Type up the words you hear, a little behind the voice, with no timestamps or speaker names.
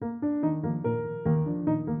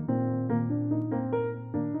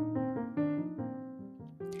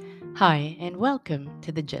Hi, and welcome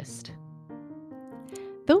to The Gist.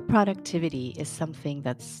 Though productivity is something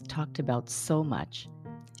that's talked about so much,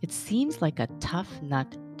 it seems like a tough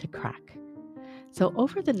nut to crack. So,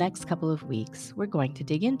 over the next couple of weeks, we're going to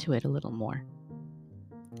dig into it a little more.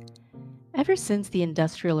 Ever since the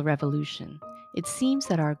Industrial Revolution, it seems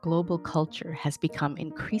that our global culture has become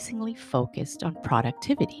increasingly focused on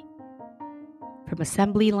productivity. From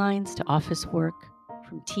assembly lines to office work,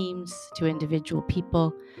 from teams to individual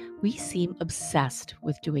people, we seem obsessed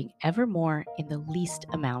with doing ever more in the least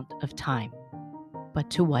amount of time. But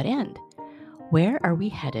to what end? Where are we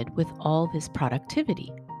headed with all this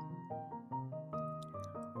productivity?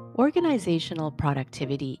 Organizational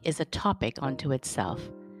productivity is a topic unto itself,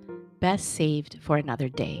 best saved for another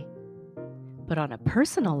day. But on a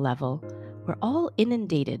personal level, we're all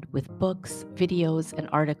inundated with books, videos, and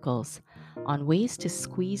articles on ways to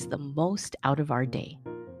squeeze the most out of our day.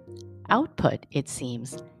 Output, it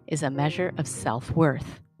seems, is a measure of self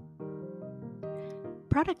worth.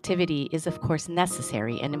 Productivity is, of course,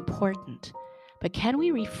 necessary and important, but can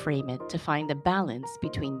we reframe it to find a balance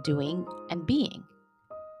between doing and being?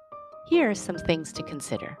 Here are some things to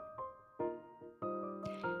consider.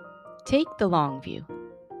 Take the long view.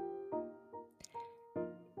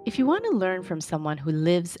 If you want to learn from someone who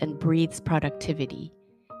lives and breathes productivity,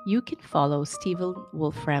 you can follow Stephen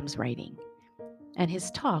Wolfram's writing and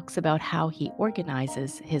his talks about how he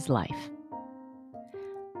organizes his life.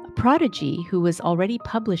 A prodigy who was already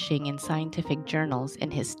publishing in scientific journals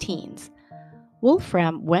in his teens,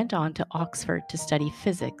 Wolfram went on to Oxford to study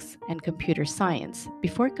physics and computer science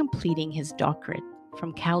before completing his doctorate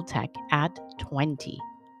from Caltech at 20.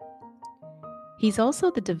 He's also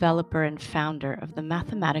the developer and founder of the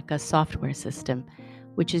Mathematica software system,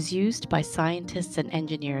 which is used by scientists and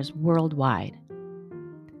engineers worldwide.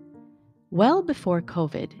 Well before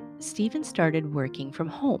COVID, Stephen started working from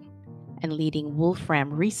home and leading Wolfram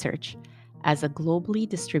Research as a globally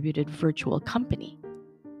distributed virtual company.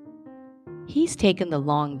 He's taken the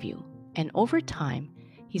long view, and over time,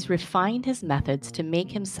 he's refined his methods to make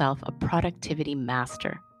himself a productivity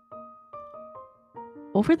master.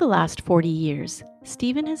 Over the last 40 years,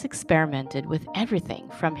 Stephen has experimented with everything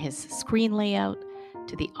from his screen layout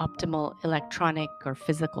to the optimal electronic or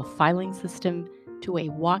physical filing system to a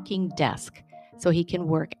walking desk so he can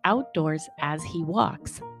work outdoors as he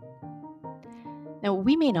walks. Now,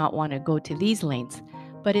 we may not want to go to these lengths,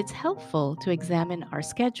 but it's helpful to examine our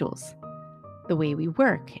schedules, the way we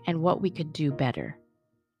work, and what we could do better.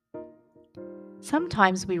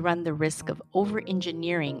 Sometimes we run the risk of over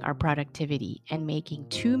engineering our productivity and making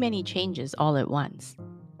too many changes all at once.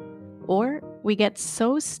 Or we get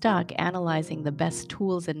so stuck analyzing the best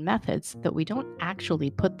tools and methods that we don't actually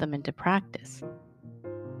put them into practice.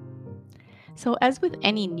 So, as with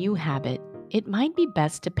any new habit, it might be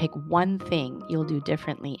best to pick one thing you'll do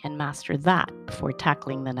differently and master that before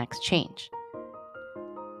tackling the next change.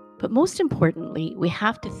 But most importantly, we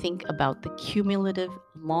have to think about the cumulative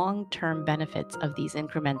long term benefits of these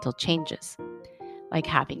incremental changes, like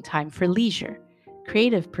having time for leisure,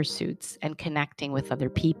 creative pursuits, and connecting with other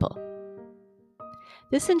people.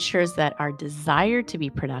 This ensures that our desire to be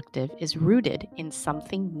productive is rooted in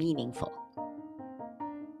something meaningful.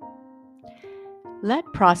 Let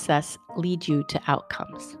process lead you to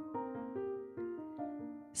outcomes.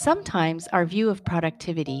 Sometimes our view of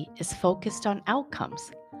productivity is focused on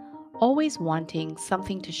outcomes, always wanting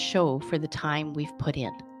something to show for the time we've put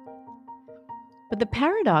in. But the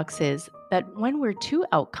paradox is that when we're too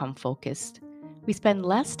outcome focused, we spend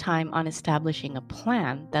less time on establishing a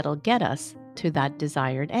plan that'll get us to that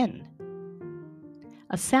desired end.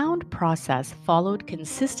 A sound process followed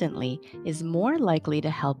consistently is more likely to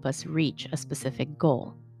help us reach a specific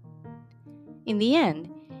goal. In the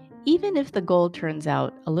end, even if the goal turns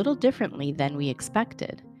out a little differently than we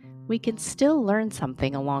expected, we can still learn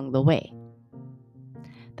something along the way.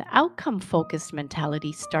 The outcome focused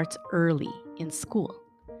mentality starts early in school,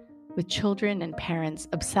 with children and parents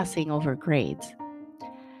obsessing over grades.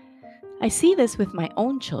 I see this with my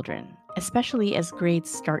own children, especially as grades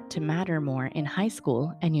start to matter more in high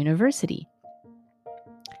school and university.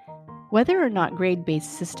 Whether or not grade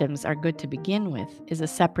based systems are good to begin with is a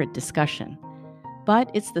separate discussion,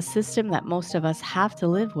 but it's the system that most of us have to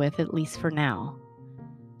live with, at least for now.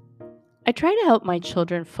 I try to help my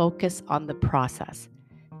children focus on the process,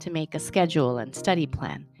 to make a schedule and study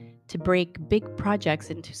plan, to break big projects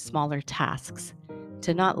into smaller tasks,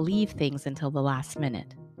 to not leave things until the last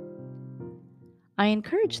minute. I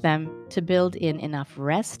encourage them to build in enough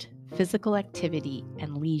rest, physical activity,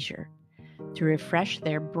 and leisure to refresh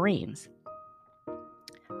their brains.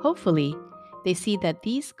 Hopefully, they see that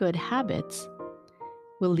these good habits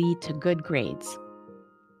will lead to good grades.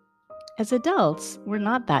 As adults, we're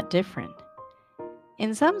not that different.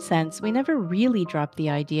 In some sense, we never really dropped the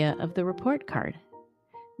idea of the report card.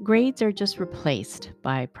 Grades are just replaced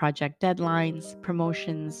by project deadlines,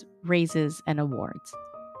 promotions, raises, and awards.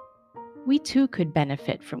 We too could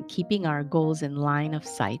benefit from keeping our goals in line of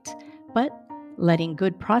sight, but letting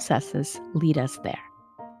good processes lead us there.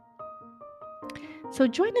 So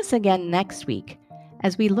join us again next week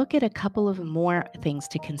as we look at a couple of more things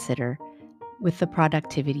to consider with the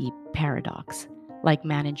productivity paradox, like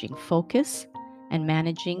managing focus and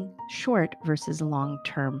managing short versus long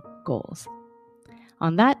term goals.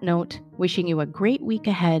 On that note, wishing you a great week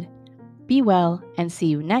ahead. Be well and see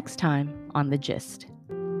you next time on The Gist.